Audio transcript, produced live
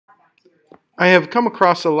I have come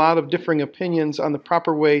across a lot of differing opinions on the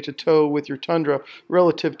proper way to tow with your Tundra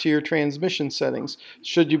relative to your transmission settings.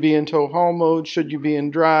 Should you be in tow haul mode? Should you be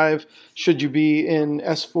in drive? Should you be in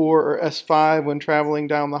S4 or S5 when traveling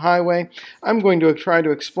down the highway? I'm going to try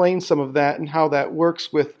to explain some of that and how that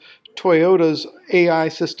works with Toyota's AI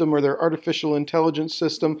system or their artificial intelligence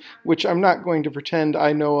system, which I'm not going to pretend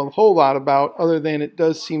I know a whole lot about, other than it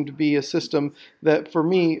does seem to be a system that, for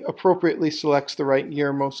me, appropriately selects the right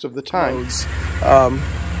gear most of the time.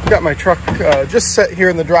 Got my truck just set here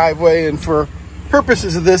in the driveway, and for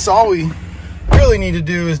purposes of this, all we really need to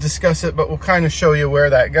do is discuss it, but we'll kind of show you where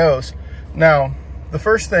that goes. Now, the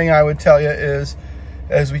first thing I would tell you is,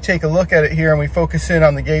 as we take a look at it here and we focus in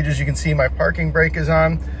on the gauges, you can see my parking brake is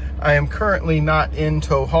on. I am currently not in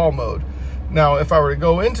tow haul mode. Now, if I were to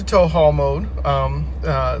go into tow haul mode,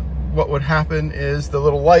 what would happen is the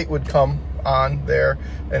little light would come on there.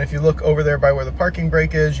 And if you look over there by where the parking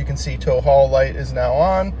brake is, you can see tow haul light is now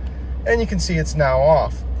on, and you can see it's now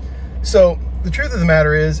off. So the truth of the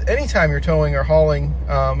matter is, anytime you're towing or hauling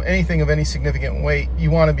anything of any significant weight,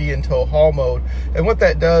 you want to be in tow haul mode. And what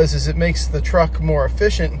that does is it makes the truck more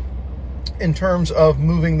efficient in terms of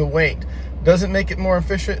moving the weight. Doesn't make it more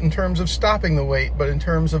efficient in terms of stopping the weight, but in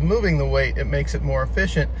terms of moving the weight, it makes it more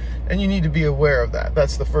efficient, and you need to be aware of that.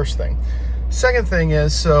 That's the first thing. Second thing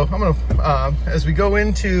is, so I'm gonna, as we go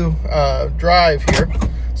into drive here,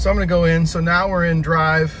 so I'm gonna go in, so now we're in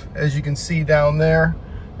drive, as you can see down there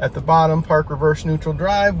at the bottom, park, reverse, neutral,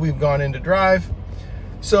 drive. We've gone into drive.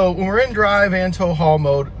 So when we're in drive and tow haul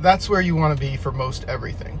mode, that's where you wanna be for most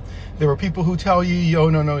everything. There were people who tell you, yo,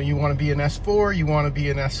 no, you wanna be in S4, you wanna be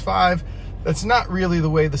in S5. That's not really the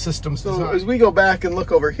way the system's designed. So as we go back and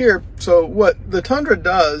look over here, so what the Tundra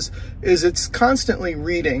does is it's constantly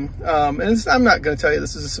reading, and I'm not going to tell you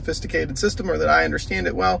this is a sophisticated system or that I understand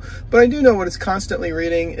it well, but I do know what it's constantly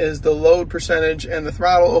reading is the load percentage and the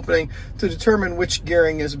throttle opening to determine which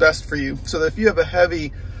gearing is best for you. So that if you have a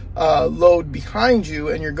heavy load behind you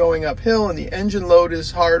and you're going uphill and the engine load is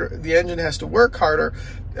hard, the engine has to work harder,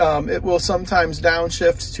 it will sometimes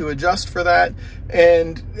downshift to adjust for that,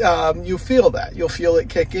 and you feel that. You'll feel it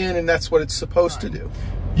kick in, and that's what it's supposed to do.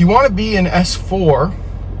 You want to be in S4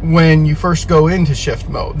 when you first go into shift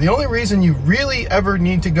mode. The only reason you really ever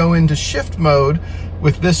need to go into shift mode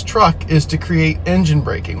with this truck is to create engine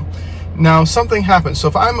braking. Now, something happens. So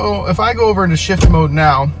if I go over into shift mode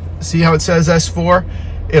now, see how it says S4?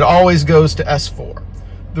 It always goes to S4.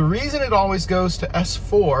 The reason it always goes to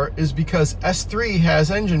S4 is because S3 has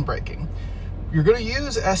engine braking. You're going to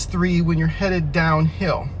use S3 when you're headed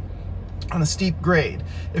downhill on a steep grade.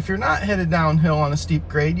 If you're not headed downhill on a steep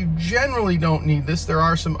grade, you generally don't need this. There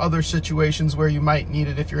are some other situations where you might need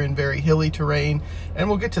it if you're in very hilly terrain, and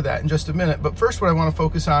we'll get to that in just a minute. But first, what I want to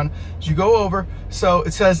focus on is you go over, so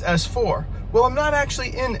it says S4. Well, I'm not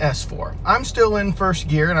actually in S4. I'm still in first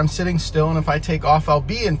gear, and I'm sitting still, and if I take off, I'll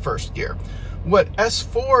be in first gear. What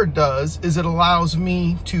S4 does is it allows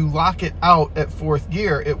me to lock it out at fourth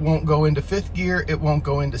gear. It won't go into fifth gear. It won't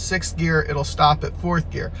go into sixth gear. It'll stop at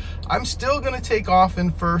fourth gear. I'm still going to take off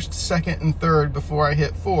in first, second, and third before I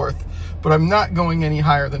hit fourth, but I'm not going any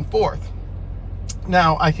higher than fourth.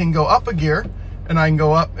 Now, I can go up a gear, and I can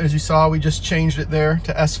go up, as you saw, we just changed it there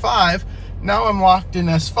to S5. Now I'm locked in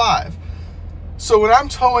S5. So when I'm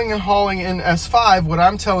towing and hauling in S5, what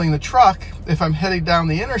I'm telling the truck, if I'm heading down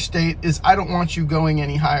the interstate, is I don't want you going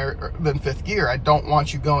any higher than fifth gear. I don't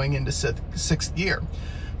want you going into sixth gear.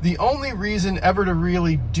 The only reason ever to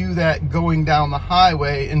really do that going down the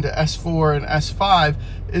highway into S4 and S5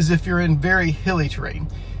 is if you're in very hilly terrain.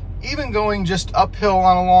 Even going just uphill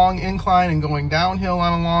on a long incline and going downhill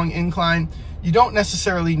on a long incline, you don't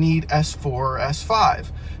necessarily need S4 or S5.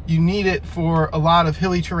 You need it for a lot of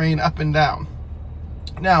hilly terrain up and down.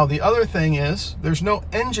 Now, the other thing is there's no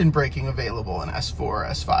engine braking available in S4 or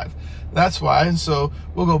S5. That's why, and so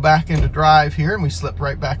we'll go back into drive here, and we slip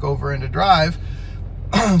right back over into drive.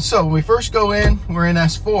 So when we first go in, we're in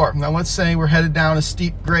S4. Now, let's say we're headed down a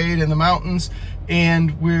steep grade in the mountains,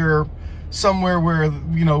 and we're somewhere where,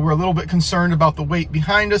 you know, we're a little bit concerned about the weight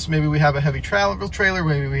behind us. Maybe we have a heavy travel trailer,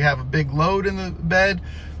 maybe we have a big load in the bed.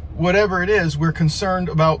 Whatever it is, we're concerned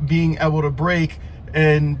about being able to brake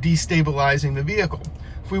and destabilizing the vehicle.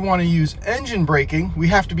 If we want to use engine braking, we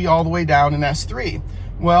have to be all the way down in S3.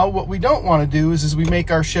 Well, what we don't want to do is we make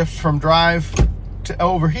our shift from drive to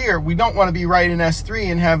over here. We don't want to be right in S3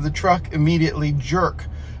 and have the truck immediately jerk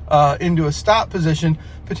into a stop position,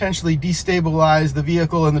 potentially destabilize the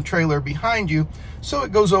vehicle and the trailer behind you. So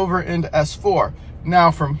it goes over into S4.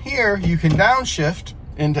 Now from here, you can downshift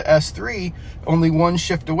into S3, only one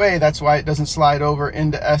shift away. That's why it doesn't slide over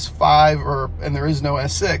into S5, and there is no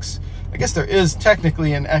S6. I guess there is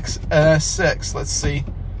technically an S6. Let's see.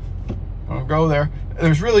 I'll go there.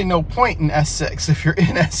 There's really no point in S6. If you're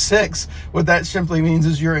in S6, what that simply means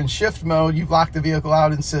is you're in shift mode, you've locked the vehicle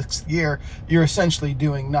out in 6th gear, you're essentially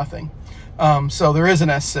doing nothing. So there is an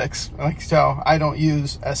S6. Like you tell, I don't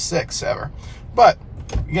use S6 ever. But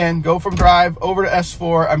again, go from drive over to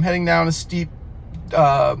S4. I'm heading down a steep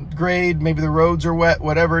grade, maybe the roads are wet,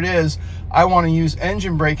 whatever it is. I want to use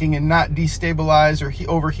engine braking and not destabilize or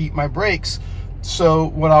overheat my brakes. So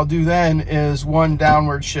what I'll do then is one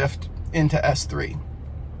downward shift into S3.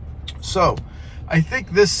 So I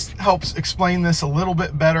think this helps explain this a little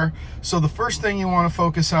bit better. So the first thing you want to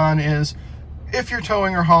focus on is, if you're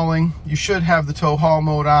towing or hauling, you should have the tow haul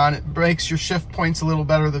mode on. It makes your shift points a little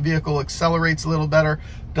better. The vehicle accelerates a little better,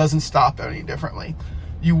 doesn't stop any differently.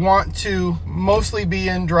 You want to mostly be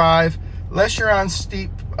in drive. Unless you're on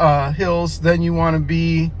steep hills, then you want to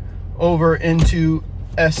be over into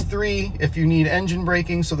S3 if you need engine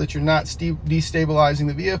braking, so that you're not destabilizing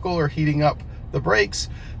the vehicle or heating up the brakes.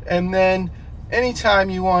 And then anytime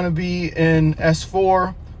you want to be in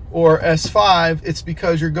S4 or S5, it's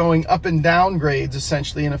because you're going up and down grades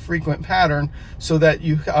essentially in a frequent pattern, so that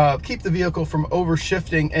you keep the vehicle from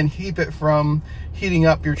overshifting and keep it from heating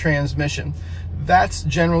up your transmission. That's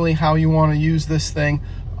generally how you want to use this thing.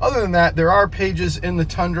 Other than that, there are pages in the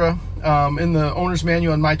Tundra, in the owner's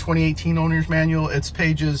manual, in my 2018 owner's manual. It's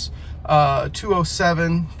pages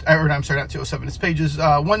 207, or I'm sorry, not 207, it's pages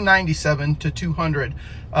 197 to 200,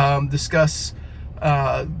 discuss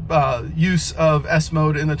use of S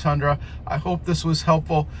mode in the Tundra. I hope this was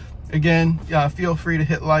helpful. Again, feel free to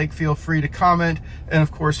hit like, feel free to comment, and of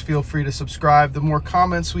course feel free to subscribe. The more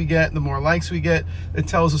comments we get, the more likes we get, it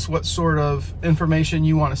tells us what sort of information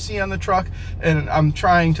you want to see on the truck, and I'm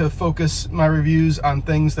trying to focus my reviews on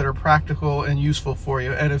things that are practical and useful for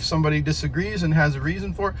you. And if somebody disagrees and has a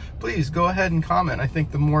reason for it, please go ahead and comment. I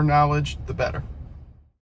think the more knowledge, the better.